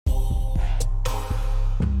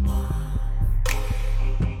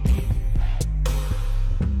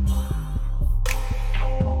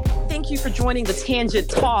you for joining the Tangent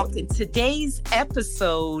Talk. And today's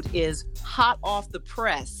episode is hot off the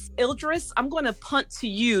press. Ildris, I'm going to punt to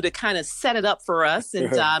you to kind of set it up for us. And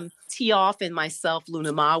Tioff and myself,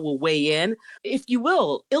 Luna Ma, will weigh in. If you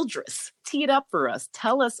will, Ildris, tee it up for us.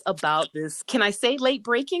 Tell us about this. Can I say late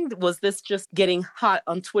breaking? Was this just getting hot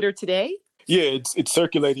on Twitter today? Yeah, it's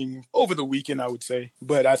circulating over the weekend, I would say.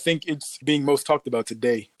 But I think it's being most talked about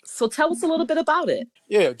today. So tell us a little bit about it.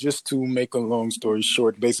 Yeah, just to make a long story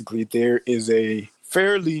short, basically there is a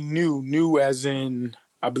fairly new as in,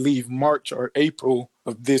 I believe, March or April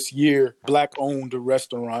of this year, Black-owned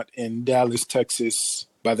restaurant in Dallas, Texas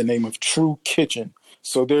by the name of True Kitchen.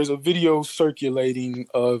 So there's a video circulating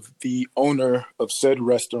of the owner of said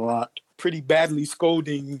restaurant pretty badly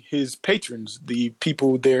scolding his patrons, the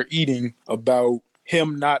people there eating, about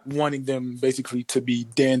him not wanting them basically to be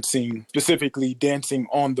dancing, specifically dancing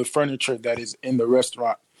on the furniture that is in the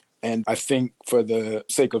restaurant. And I think for the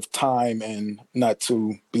sake of time and not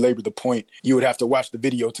to belabor the point, you would have to watch the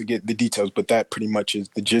video to get the details, but that pretty much is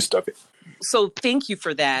the gist of it. So thank you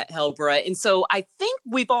for that, Helbra. And so I think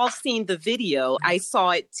we've all seen the video. I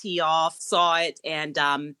saw it, Tioff saw it, and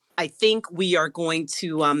I think we are going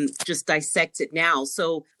to just dissect it now.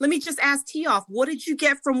 So let me just ask Tioff, what did you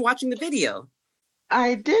get from watching the video?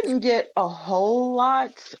 I didn't get a whole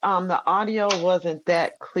lot. The audio wasn't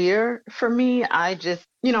that clear for me. I just,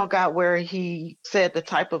 got where he said the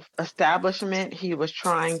type of establishment he was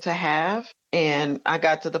trying to have. And I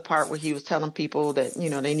got to the part where he was telling people that,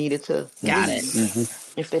 they needed to Got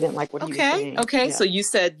leave if they didn't like what he was saying. Okay. Yeah. So you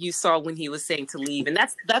said you saw when he was saying to leave. And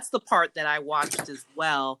that's the part that I watched as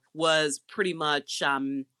well, was pretty much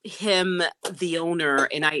him, the owner.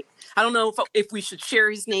 And I don't know if we should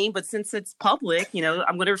share his name, but since it's public,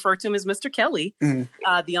 I'm going to refer to him as Mr. Kelly,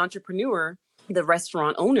 the entrepreneur, the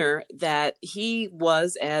restaurant owner, that he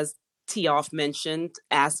was, as Tioff mentioned,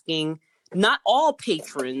 asking not all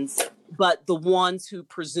patrons, but the ones who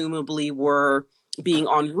presumably were being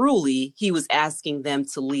unruly, he was asking them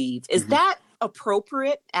to leave. Is that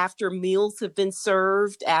appropriate after meals have been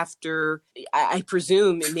served, after, I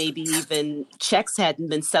presume, maybe even checks hadn't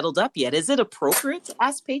been settled up yet? Is it appropriate to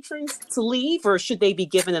ask patrons to leave, or should they be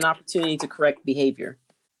given an opportunity to correct behavior?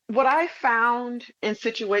 What I found in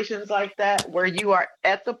situations like that, where you are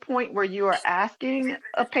at the point where you are asking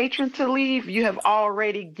a patron to leave, you have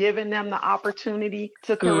already given them the opportunity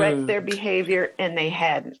to correct their behavior, and they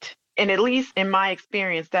hadn't. And at least in my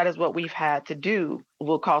experience, that is what we've had to do.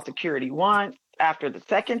 We'll call security once. After the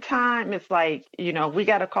second time, it's like, we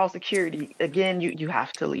got to call security again. You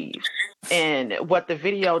have to leave. And what the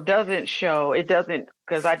video doesn't show,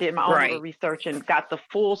 because I did my own little research and got the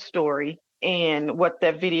full story. And what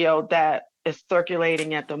that video that is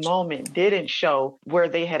circulating at the moment didn't show, where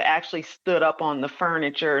they had actually stood up on the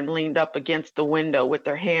furniture and leaned up against the window with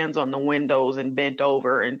their hands on the windows and bent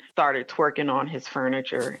over and started twerking on his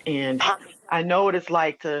furniture. And I know what it's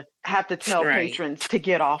like to have to tell patrons to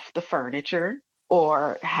get off the furniture,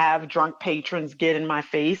 or have drunk patrons get in my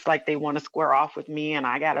face like they want to square off with me, and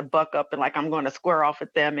I got to buck up and like I'm going to square off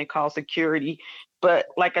with them and call security. But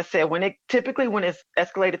like I said, when it's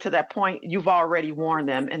escalated to that point, you've already warned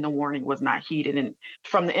them, and the warning was not heeded. And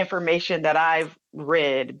from the information that I've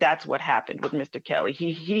read, that's what happened with Mr. Kelly.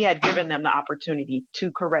 He had given them the opportunity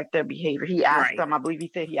to correct their behavior. He asked them, I believe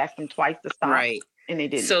he said he asked them twice to stop, and they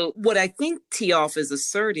didn't. So what I think Tioff is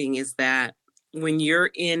asserting is that when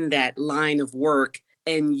you're in that line of work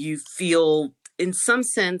and you feel in some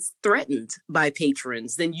sense threatened by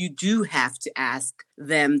patrons, then you do have to ask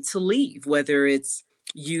them to leave, whether it's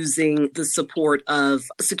using the support of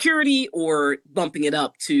security or bumping it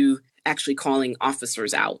up to actually calling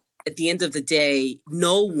officers out. At the end of the day,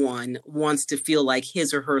 no one wants to feel like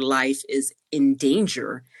his or her life is in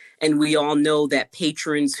danger. And we all know that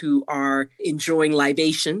patrons who are enjoying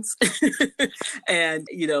libations and,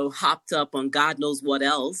 hopped up on God knows what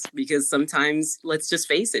else, because sometimes, let's just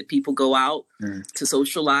face it, people go out to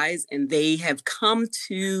socialize and they have come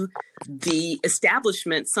to the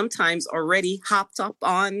establishment sometimes already hopped up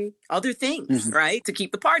on other things, right, to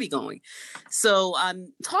keep the party going. So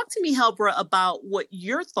talk to me, Helbra, about what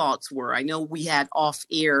your thoughts were. I know we had off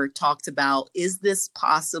air talked about, is this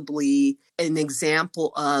possibly an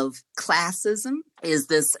example of classism? Is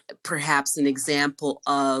this perhaps an example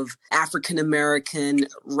of African-American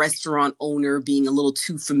restaurant owner being a little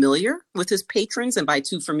too familiar with his patrons? And by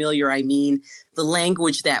too familiar, I mean the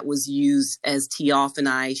language that was used, as Tioff and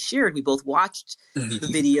I shared. We both watched the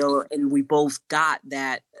video and we both got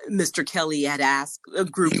that Mr. Kelly had asked a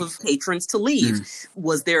group of patrons to leave.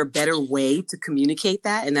 Was there a better way to communicate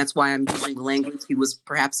that? And that's why I'm using language he was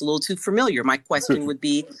perhaps a little too familiar. My question would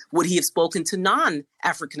be, would he have spoken to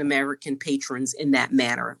non-African American patrons in that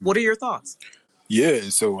manner? What are your thoughts? Yeah,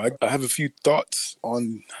 so I have a few thoughts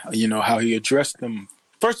on, how he addressed them.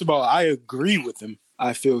 First of all, I agree with him.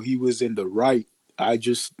 I feel he was in the right. I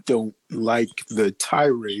just don't like the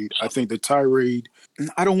tirade. I think the tirade,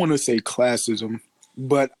 I don't want to say classism,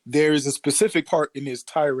 but there is a specific part in his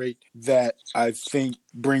tirade that I think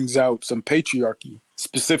brings out some patriarchy,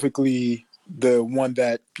 specifically the one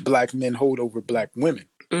that black men hold over black women.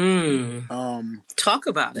 Talk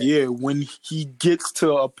about it. Yeah, when he gets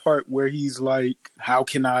to a part where he's like, how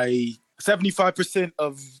can 75%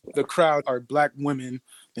 of the crowd are black women,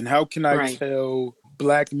 and how can I tell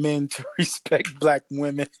black men to respect black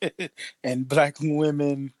women and black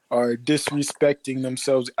women are disrespecting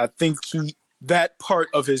themselves? I think that part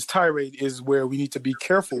of his tirade is where we need to be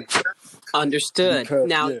careful. Understood.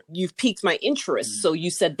 Now, you've piqued my interest. So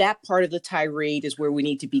you said that part of the tirade is where we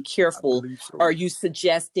need to be careful. So. Are you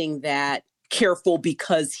suggesting that careful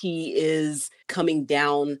because he is coming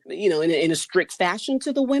down, in a strict fashion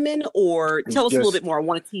to the women? Or tell us a little bit more. I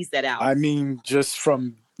want to tease that out. I mean, just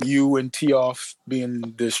from you and Tioff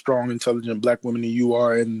being the strong, intelligent black women that you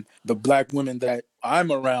are, and the black women that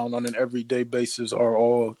I'm around on an everyday basis are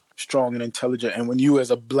all strong and intelligent. And when you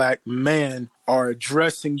as a black man are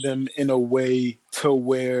addressing them in a way to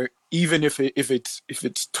where even if it's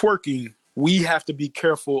twerking, we have to be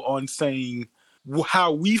careful on saying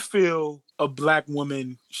how we feel a black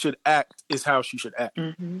woman should act is how she should act,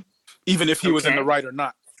 even if he was in the right or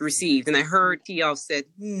not. Received. And I heard Tioff said,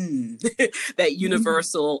 that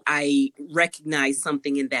universal, I recognize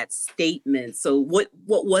something in that statement. So what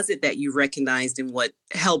was it that you recognized in what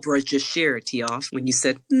Helbra just shared, Tioff, when you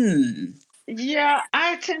said, Yeah,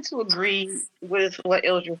 I tend to agree with what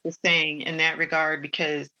Ildris is saying in that regard,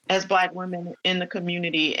 because as black women in the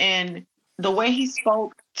community and the way he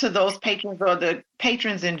spoke to those patrons or the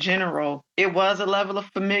patrons in general, it was a level of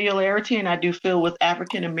familiarity. And I do feel with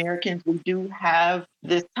African Americans, we do have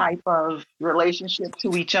this type of relationship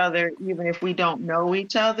to each other, even if we don't know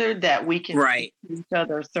each other, that we can speak to each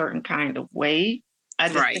other a certain kind of way. I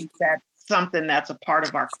just think that's something that's a part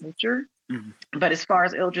of our culture. But as far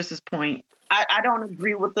as Ildris's point, I don't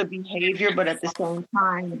agree with the behavior, but at the same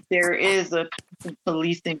time, there is a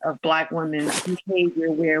policing of black women's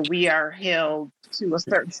behavior where we are held to a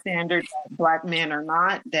certain standard that black men are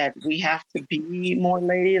not, that we have to be more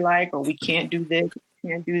ladylike, or we can't do this, we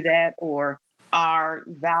can't do that, or our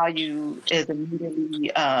value is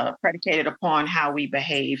immediately predicated upon how we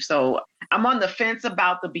behave. So I'm on the fence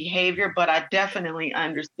about the behavior, but I definitely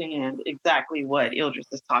understand exactly what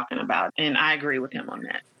Ildris is talking about. And I agree with him on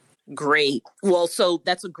that. Great. Well, so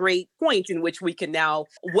that's a great point in which we can now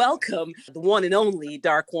welcome the one and only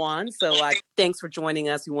Darquan. So thanks for joining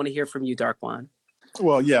us. We want to hear from you, Darquan.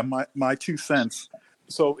 Well, yeah, my 2 cents.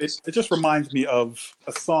 So it just reminds me of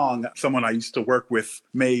a song someone I used to work with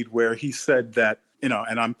made where he said that, and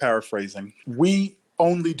I'm paraphrasing, we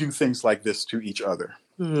only do things like this to each other.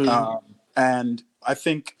 And I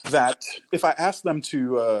think that if I ask them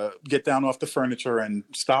to get down off the furniture and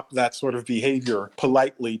stop that sort of behavior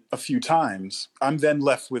politely a few times, I'm then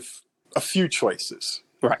left with a few choices,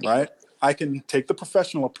 right? I can take the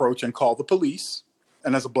professional approach and call the police.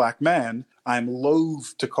 And as a black man, I'm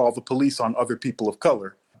loath to call the police on other people of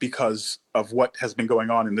color because of what has been going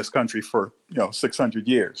on in this country for 600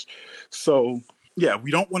 years. So yeah,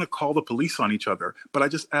 we don't want to call the police on each other, but I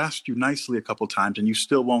just asked you nicely a couple of times and you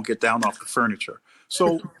still won't get down off the furniture.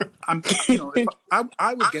 So I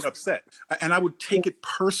would get upset and I would take it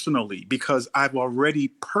personally because I've already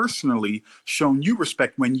personally shown you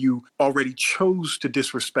respect when you already chose to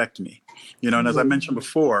disrespect me. And as I mentioned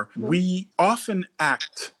before, we often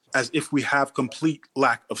act as if we have complete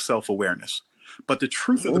lack of self-awareness. But the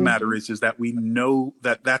truth of the matter is that we know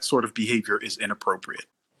that sort of behavior is inappropriate.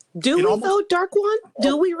 Do we though, Darquan?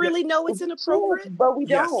 Do we really know it's inappropriate? But we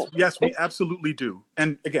don't. Yes, we absolutely do.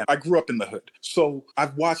 And again, I grew up in the hood, so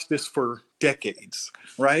I've watched this for decades,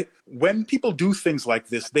 right? When people do things like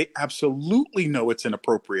this, they absolutely know it's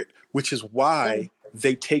inappropriate, which is why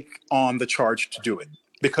they take on the charge to do it.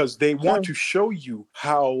 Because they want to show you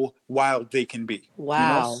how wild they can be.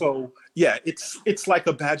 Wow. So yeah, it's like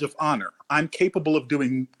a badge of honor. I'm capable of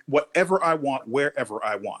doing whatever I want, wherever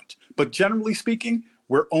I want. But generally speaking,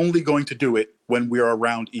 we're only going to do it when we are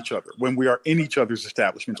around each other, when we are in each other's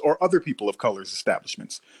establishments or other people of color's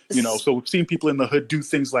establishments. So we've seen people in the hood do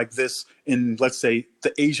things like this in, let's say,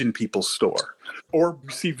 the Asian people's store. Or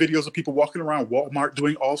we see videos of people walking around Walmart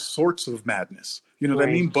doing all sorts of madness. You know what I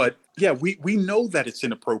Right. mean? But yeah, we know that it's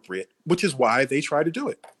inappropriate, which is why they try to do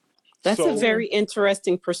it. That's a So very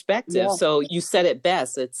interesting perspective. Yeah. So you said it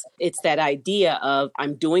best. It's that idea of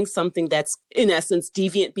I'm doing something that's in essence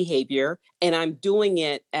deviant behavior, and I'm doing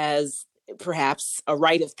it as perhaps a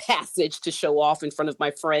rite of passage to show off in front of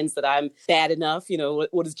my friends that I'm bad enough. You know,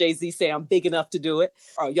 what does Jay-Z say? I'm big enough to do it.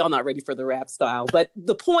 Oh, y'all not ready for the rap style. But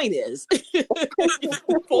the point is,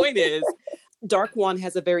 Dark One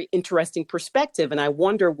has a very interesting perspective. And I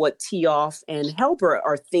wonder what Tioff and Helbra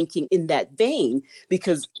are thinking in that vein,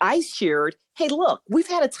 because I shared, hey, look, we've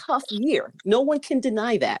had a tough year. No one can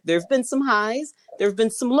deny that. There have been some highs, there have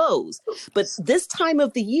been some lows. But this time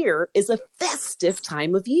of the year is a festive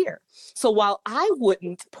time of year. So while I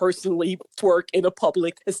wouldn't personally twerk in a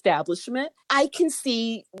public establishment, I can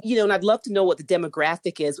see, and I'd love to know what the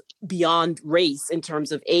demographic is beyond race in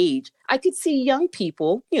terms of age. I could see young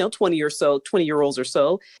people, 20-year-olds or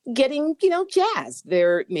so, getting, jazzed.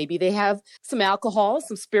 Maybe they have some alcohol,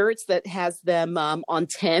 some spirits that has them on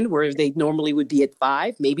 10, where they normally would be at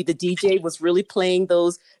 5. Maybe the DJ was really playing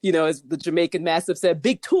those, as the Jamaican Massive said,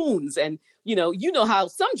 big tunes. And, you know how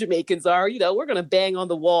some Jamaicans are, we're going to bang on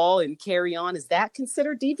the wall and carry on. Is that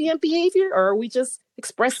considered deviant behavior? Or are we just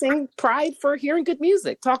expressing pride for hearing good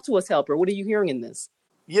music? Talk to us, Helper. What are you hearing in this?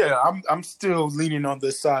 Yeah, I'm still leaning on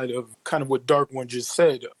the side of kind of what Dark One just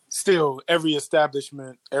said. Still, every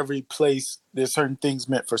establishment, every place, there's certain things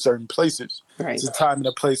meant for certain places. Right. It's a time and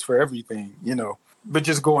a place for everything, But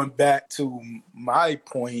just going back to my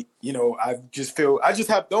point, I just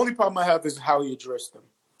have, the only problem I have is how he addressed them.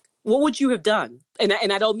 What would you have done? And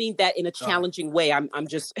I don't mean that in a challenging way.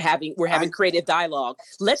 We're having creative dialogue.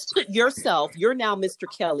 Let's put yourself, you're now Mr.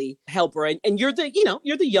 Kelly Helbra, and you're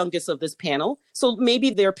the youngest of this panel. So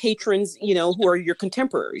maybe they're patrons, who are your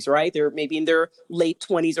contemporaries, right? They're maybe in their late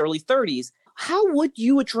 20s, early 30s. How would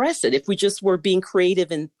you address it if we just were being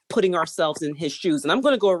creative and putting ourselves in his shoes? And I'm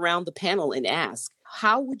going to go around the panel and ask,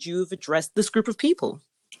 how would you have addressed this group of people?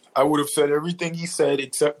 I would have said everything he said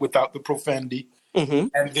except without the profanity. Mm-hmm.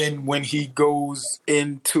 And then when he goes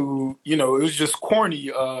into, it was just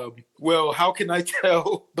corny. Well, how can I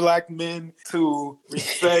tell black men to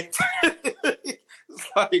respect?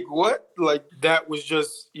 Like, what? Like, that was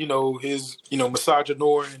just, his,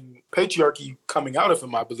 misogynoir and patriarchy coming out of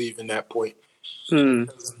him, I believe, in that point.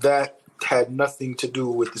 That had nothing to do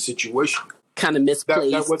with the situation. Kind of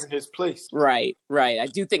misplaced. That wasn't his place. Right. I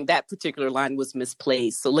do think that particular line was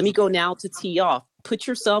misplaced. So let me go now to Tioff. Put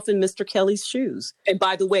yourself in Mr. Kelly's shoes. And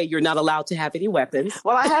by the way, you're not allowed to have any weapons.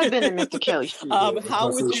 Well, I have been in Mr. Kelly's shoes.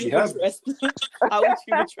 How would you address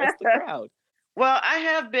the crowd? Well, I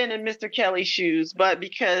have been in Mr. Kelly's shoes, but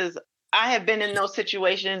because I have been in those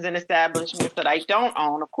situations and establishments that I don't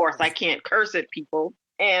own, of course, I can't curse at people.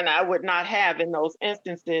 And I would not have in those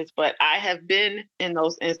instances, but I have been in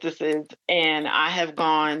those instances, and I have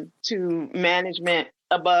gone to management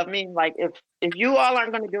above me. Like, if you all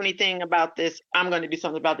aren't going to do anything about this, I'm going to do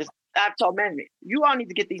something about this. I've told management, you all need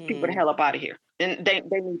to get these people the hell up out of here, and they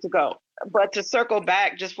need to go. But to circle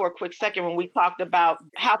back just for a quick second, when we talked about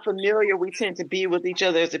how familiar we tend to be with each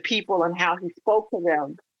other as a people and how he spoke to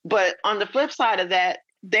them. But on the flip side of that,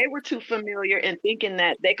 they were too familiar in thinking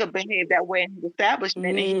that they could behave that way in his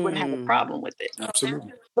establishment and he wouldn't have a problem with it.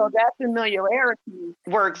 Absolutely. So that familiarity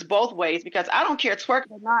works both ways, because I don't care, twerk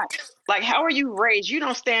or not. Like, how are you raised? You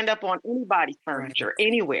don't stand up on anybody's furniture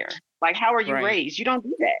anywhere. Like, how are you raised? You don't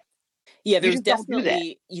do that. Yeah, there's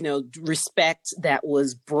definitely, respect that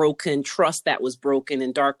was broken, trust that was broken.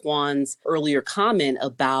 And Dark One's earlier comment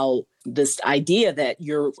about this idea that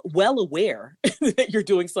you're well aware that you're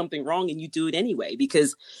doing something wrong and you do it anyway,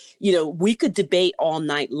 because, we could debate all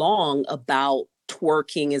night long about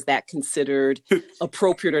twerking. Is that considered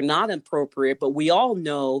appropriate or not appropriate? But we all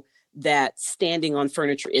know that standing on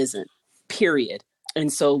furniture isn't, period.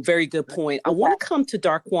 And so, very good point. I want to come to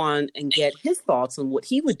Dark One and get his thoughts on what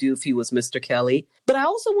he would do if he was Mr. Kelly. But I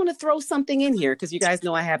also want to throw something in here, because you guys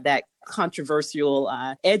know I have that controversial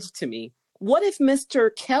edge to me. What if Mr.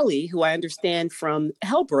 Kelly, who I understand from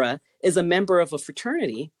Helbra, is a member of a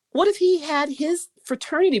fraternity? What if he had his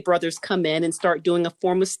fraternity brothers come in and start doing a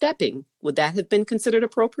form of stepping? Would that have been considered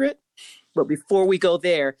appropriate? But before we go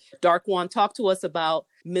there, Dark One, talk to us about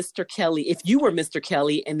Mr. Kelly, if you were Mr.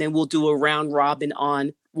 Kelly, and then we'll do a round robin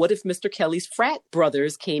on what if Mr. Kelly's frat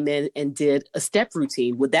brothers came in and did a step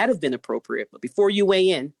routine? Would that have been appropriate? But before you weigh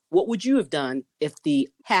in, what would you have done if the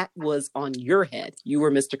hat was on your head? You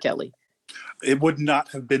were Mr. Kelly. It would not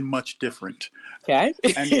have been much different. Okay.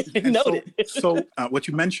 And Noted. so what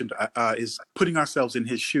you mentioned is putting ourselves in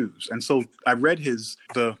his shoes. And so I read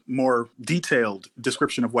the more detailed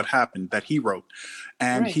description of what happened that he wrote.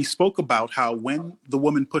 And Right. he spoke about how when the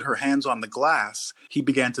woman put her hands on the glass, he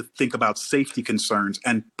began to think about safety concerns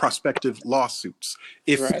and prospective lawsuits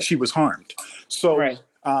if Right. she was harmed. So Right.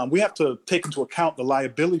 we have to take into account the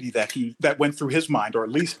liability that went through his mind, or at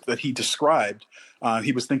least that he described.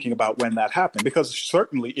 He was thinking about when that happened, because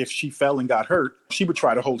certainly if she fell and got hurt, she would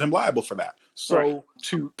try to hold him liable for that. So Right.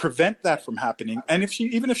 to prevent that from happening, and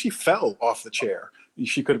even if she fell off the chair,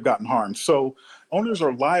 she could have gotten harmed. So owners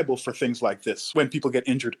are liable for things like this when people get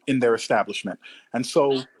injured in their establishment. And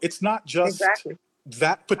so it's not just Exactly.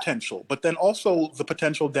 that potential, but then also the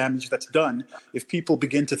potential damage that's done if people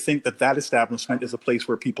begin to think that establishment is a place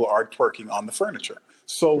where people are twerking on the furniture.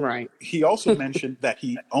 So Right. he also mentioned that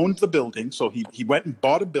he owned the building. So he went and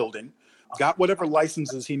bought a building, got whatever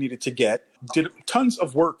licenses he needed to get, did tons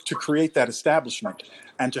of work to create that establishment,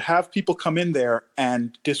 and to have people come in there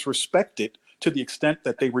and disrespect it to the extent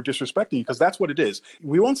that they were disrespecting, because that's what it is.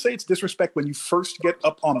 We won't say it's disrespect when you first get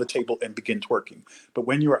up on the table and begin twerking, but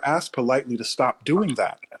when you are asked politely to stop doing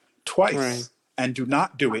that twice, Right. and do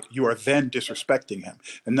not do it, you are then disrespecting him.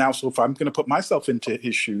 And now, so if I'm going to put myself into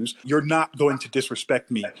his shoes, you're not going to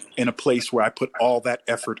disrespect me in a place where I put all that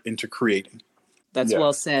effort into creating. That's Yeah.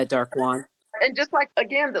 well said, Darkwan. And just like,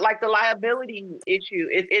 again, like the liability issue,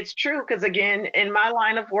 it's true. Because again, in my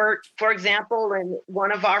line of work, for example, in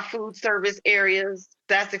one of our food service areas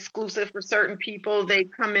that's exclusive for certain people, they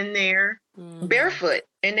come in there barefoot,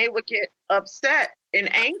 and they would get upset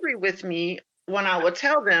and angry with me when I would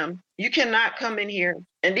tell them, you cannot come in here.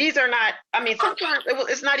 And these are not, I mean, sometimes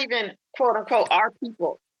it's not even quote unquote our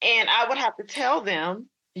people. And I would have to tell them,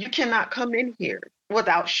 you cannot come in here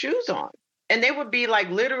without shoes on. And they would be like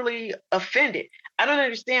literally offended. I don't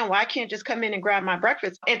understand why I can't just come in and grab my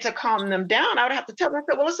breakfast. And to calm them down, I would have to tell them,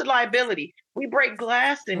 well, it's a liability. We break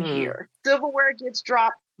glass in here. Silverware gets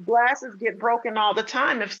dropped. Glasses get broken all the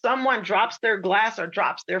time. If someone drops their glass or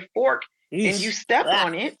drops their fork and you step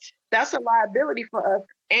on it, that's a liability for us,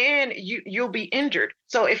 and you'll be injured.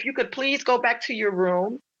 So if you could please go back to your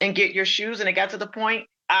room and get your shoes. And it got to the point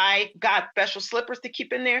I got special slippers to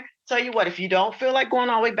keep in there. Tell you what, if you don't feel like going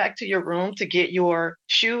all the way back to your room to get your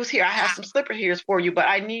shoes, here, I have some slipper heels for you, but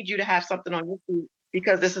I need you to have something on your feet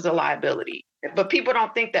because this is a liability. But people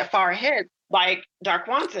don't think that far ahead. Like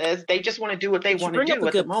Darkwan says, they just want to do what they want to do. You bring up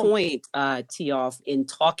a good point, Tioff, in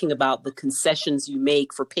talking about the concessions you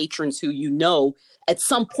make for patrons who you know at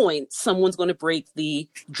some point someone's going to break the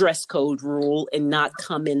dress code rule and not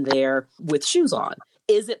come in there with shoes on.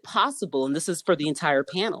 Is it possible, and this is for the entire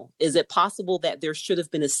panel, is it possible that there should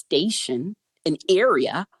have been a station, an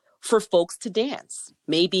area for folks to dance?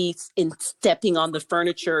 Maybe in stepping on the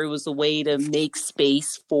furniture, it was a way to make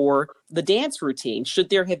space for the dance routine. Should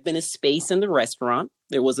there have been a space in the restaurant?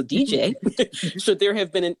 There was a DJ. Should there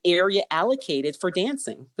have been an area allocated for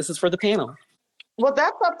dancing? This is for the panel. Well,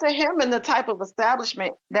 that's up to him and the type of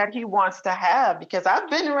establishment that he wants to have, because I've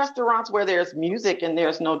been in restaurants where there's music and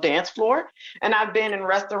there's no dance floor. And I've been in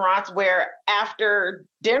restaurants where after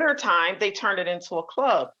dinner time, they turn it into a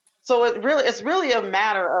club. So it's really a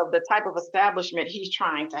matter of the type of establishment he's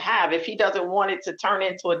trying to have. If he doesn't want it to turn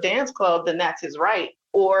into a dance club, then that's his right.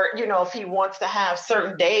 Or, if he wants to have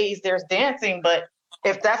certain days, there's dancing, but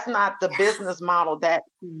if that's not the business model that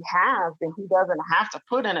he has, then he doesn't have to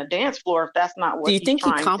put in a dance floor if that's not what he's trying to do. Do you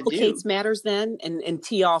think he complicates matters then? And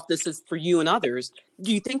Tioff, this is for you and others.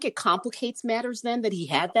 Do you think it complicates matters then that he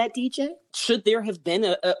had that DJ? Should there have been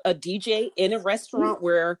a DJ in a restaurant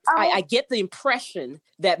where I get the impression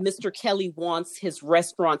that Mr. Kelly wants his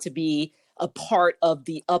restaurant to be a part of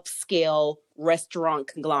the upscale restaurant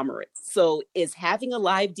conglomerate. So is having a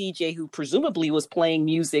live DJ who presumably was playing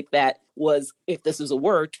music that was, if this is a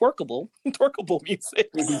word, twerkable music.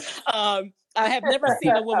 I have never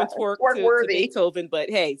seen a woman twerk to Beethoven, but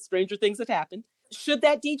hey, stranger things have happened. Should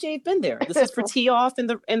that DJ have been there? This is for Tioff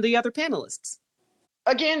and the other panelists.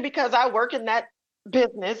 Again, because I work in that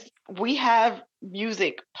business, we have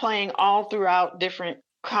music playing all throughout different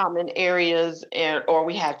common areas, or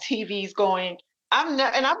we have TVs going. I've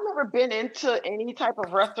never been into any type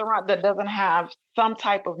of restaurant that doesn't have some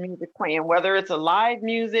type of music playing, whether it's a live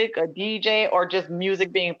music, a DJ, or just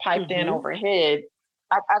music being piped in overhead.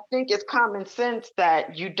 I think it's common sense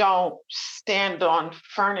that you don't stand on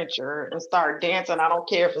furniture and start dancing. I don't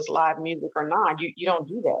care if it's live music or not. You don't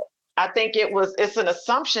do that. I think it's an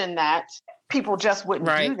assumption that people just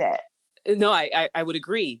wouldn't do that. No, I would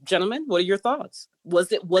agree. Gentlemen, what are your thoughts?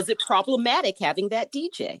 Was it problematic having that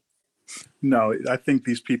DJ? No, I think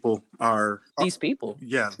these people These people.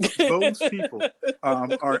 yeah, those people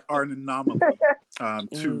are an anomaly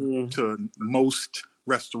to most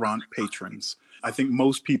restaurant patrons. I think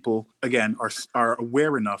most people, again, are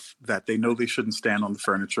aware enough that they know they shouldn't stand on the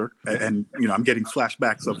furniture. And you know, I'm getting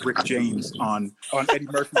flashbacks of Rick James on Eddie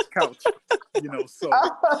Murphy's couch. You know, so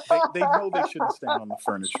they know they shouldn't stand on the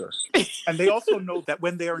furniture, and they also know that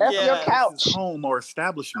when they are in Your couch. someone's home or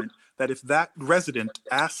establishment, that if that resident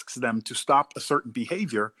asks them to stop a certain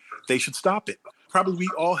behavior, they should stop it. Probably we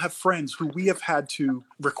all have friends who we have had to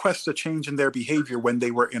request a change in their behavior when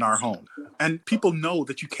they were in our home. And people know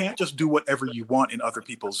that you can't just do whatever you want in other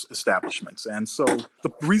people's establishments. And so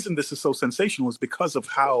the reason this is so sensational is because of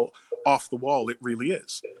how off the wall it really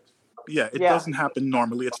is. Yeah, it doesn't happen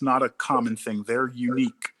normally. It's not a common thing. They're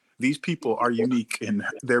unique. These people are unique in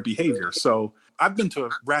their behavior. So I've been to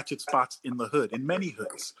ratchet spots in the hood, in many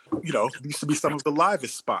hoods. You know, used to be some of the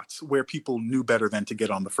livest spots where people knew better than to get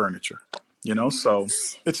on the furniture. You know, so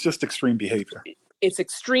it's just extreme behavior. It's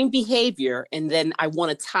extreme behavior. And then I want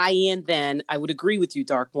to tie in then, I would agree with you,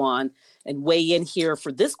 Darkwon, and weigh in here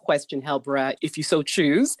for this question, Helbra, if you so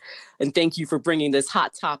choose. And thank you for bringing this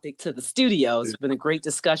hot topic to the studio. It's been a great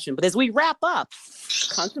discussion. But as we wrap up,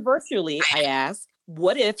 controversially, I ask,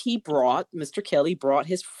 what if Mr. Kelly brought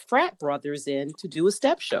his frat brothers in to do a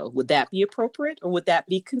step show? Would that be appropriate, or would that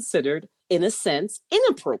be considered, in a sense,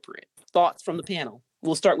 inappropriate? Thoughts from the panel.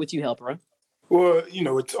 We'll start with you, Helbra. Well, you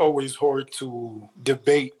know, it's always hard to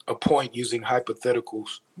debate a point using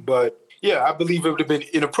hypotheticals. But yeah, I believe it would have been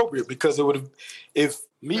inappropriate because it would have,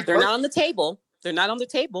 They're not on the table. They're not on the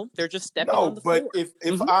table. They're just stepping on the floor. No, but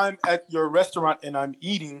if I'm at your restaurant and I'm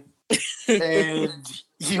eating and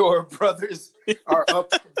your brothers are up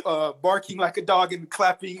barking like a dog and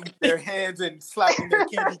clapping their hands and slapping their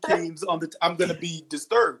candy canes I'm going to be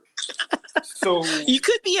disturbed. So you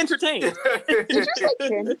could be entertained.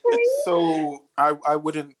 So I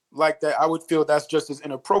wouldn't like that. I would feel that's just as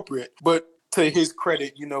inappropriate. But to his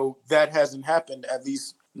credit, you know, that hasn't happened, at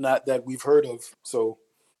least not that we've heard of. So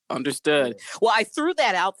understood. Well, I threw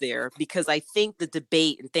that out there because I think the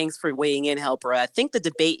debate, and thanks for weighing in, Helbra, I think the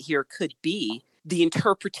debate here could be the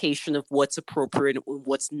interpretation of what's appropriate and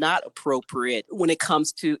what's not appropriate when it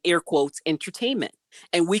comes to, air quotes, entertainment.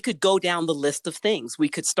 And we could go down the list of things. We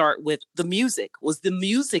could start with the music. Was the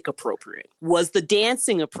music appropriate? Was the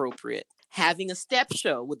dancing appropriate? Having a step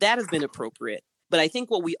show, would that have been appropriate? But I think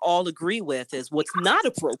what we all agree with is what's not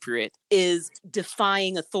appropriate is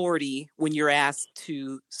defying authority when you're asked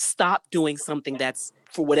to stop doing something that's,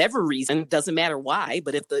 for whatever reason, doesn't matter why,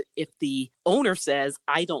 but if the owner says,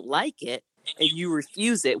 I don't like it, and you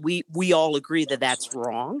refuse it, we all agree that that's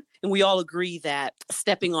wrong. And we all agree that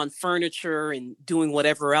stepping on furniture and doing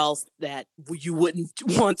whatever else that you wouldn't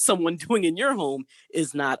want someone doing in your home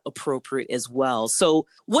is not appropriate as well. So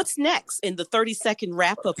what's next in the 30-second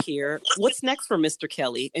wrap up here? What's next for Mr.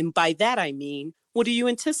 Kelly? And by that, I mean, what do you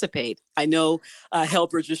anticipate? I know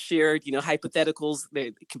Helbra just shared, hypotheticals.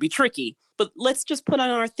 They can be tricky, but let's just put on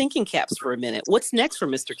our thinking caps for a minute. What's next for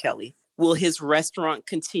Mr. Kelly? Will his restaurant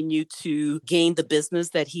continue to gain the business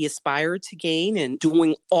that he aspired to gain and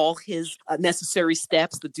doing all his necessary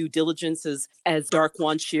steps, the due diligence, as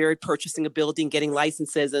Darkwon shared, purchasing a building, getting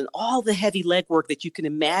licenses, and all the heavy legwork that you can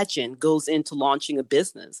imagine goes into launching a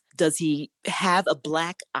business? Does he have a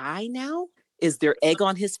black eye now? Is there egg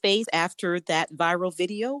on his face after that viral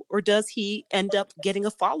video? Or does he end up getting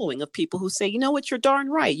a following of people who say, you know what, you're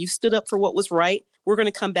darn right. You stood up for what was right. We're going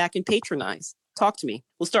to come back and patronize. Talk to me.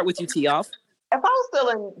 We'll start with you, Tioff. If I was still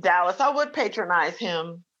in Dallas, I would patronize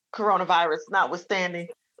him, coronavirus notwithstanding,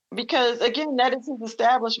 because again, that is his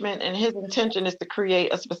establishment and his intention is to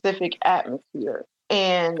create a specific atmosphere.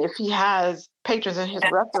 And if he has patrons in his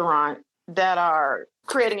restaurant that are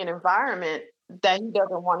creating an environment that he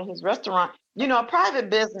doesn't want in his restaurant, a private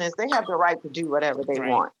business, they have the right to do whatever they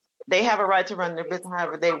want. They have a right to run their business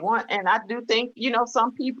however they want. And I do think,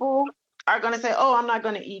 some people are going to say, oh, I'm not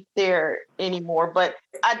going to eat there anymore. But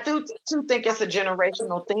I do think it's a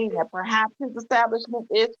generational thing that perhaps his establishment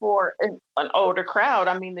is for an older crowd.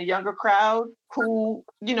 I mean, the younger crowd who,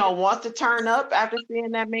 wants to turn up after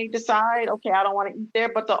seeing that may decide, okay, I don't want to eat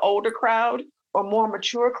there. But the older crowd or more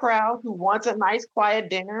mature crowd who wants a nice, quiet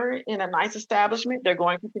dinner in a nice establishment, they're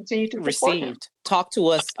going to continue to support him. Talk to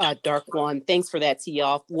us, Darkwon. Thanks for that,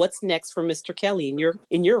 Tioff. What's next for Mr. Kelly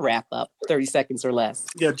in your wrap up? 30 seconds or less.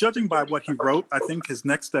 Yeah, judging by what he wrote, I think his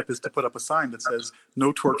next step is to put up a sign that says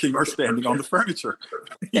 "No twerking or standing on the furniture."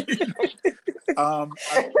 Because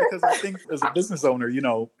I think as a business owner,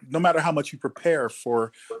 no matter how much you prepare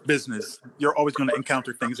for business, you're always going to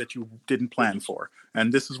encounter things that you didn't plan for,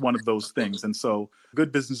 and this is one of those things. And So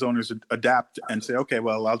good business owners adapt and say, okay,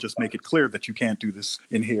 well, I'll just make it clear that you can't do this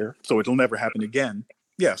in here, so it'll never happen again.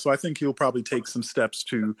 Yeah, so I think he'll probably take some steps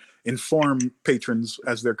to inform patrons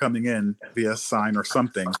as they're coming in via sign or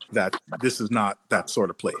something that this is not that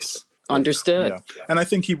sort of place. Understood. Yeah. And I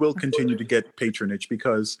think he will continue to get patronage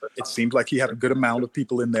because it seemed like he had a good amount of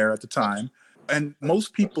people in there at the time. And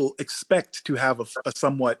most people expect to have a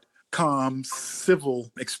somewhat calm,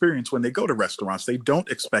 civil experience when they go to restaurants. They don't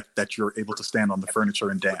expect that you're able to stand on the furniture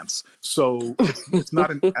and dance. So it's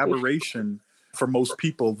not an aberration for most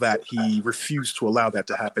people that he refused to allow that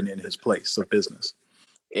to happen in his place of business.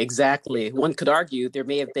 Exactly. One could argue there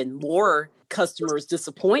may have been more customers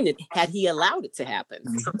disappointed had he allowed it to happen.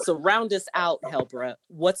 So round us out, Helbra.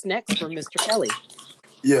 What's next for Mr. Kelly?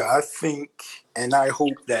 Yeah, I think and I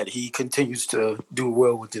hope that he continues to do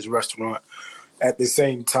well with his restaurant. At the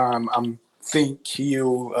same time, I think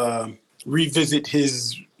he'll revisit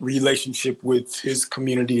his relationship with his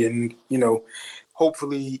community and,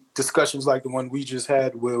 hopefully discussions like the one we just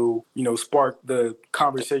had will, spark the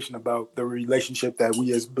conversation about the relationship that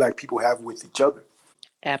we as Black people have with each other.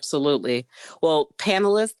 Absolutely. Well,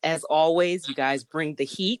 panelists, as always, you guys bring the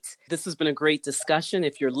heat. This has been a great discussion.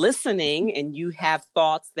 If you're listening and you have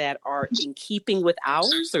thoughts that are in keeping with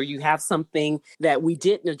ours, or you have something that we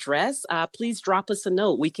didn't address, please drop us a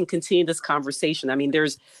note. We can continue this conversation. I mean,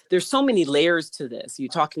 there's so many layers to this. You're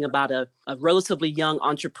talking about a relatively young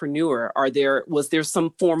entrepreneur. Was there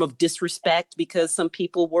some form of disrespect because some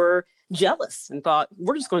people were jealous and thought,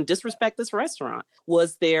 we're just going to disrespect this restaurant?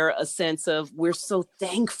 Was there a sense of, we're so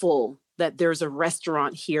thankful that there's a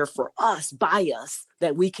restaurant here for us, by us,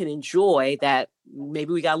 that we can enjoy, that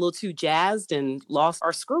maybe we got a little too jazzed and lost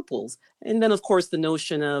our scruples? And then, of course, the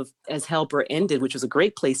notion of, as Helbra ended, which was a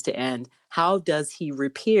great place to end, how does he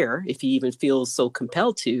repair, if he even feels so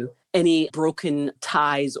compelled to, any broken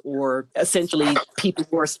ties or essentially people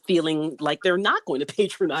who are feeling like they're not going to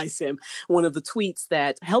patronize him? One of the tweets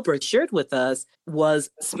that Helbra shared with us was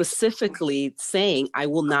specifically saying, I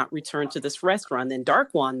will not return to this restaurant. Then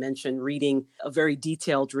Darkwan mentioned reading a very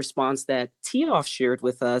detailed response that Tioff shared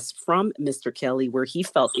with us from Mr. Kelly, where he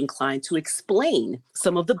felt inclined to explain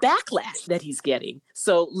some of the backlash that he's getting.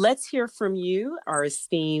 So let's hear from you, our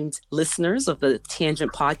esteemed listeners of the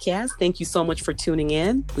Tangent Podcast. Thank you so much for tuning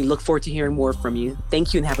in. We look forward to hearing more from you.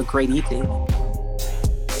 Thank you and have a great evening.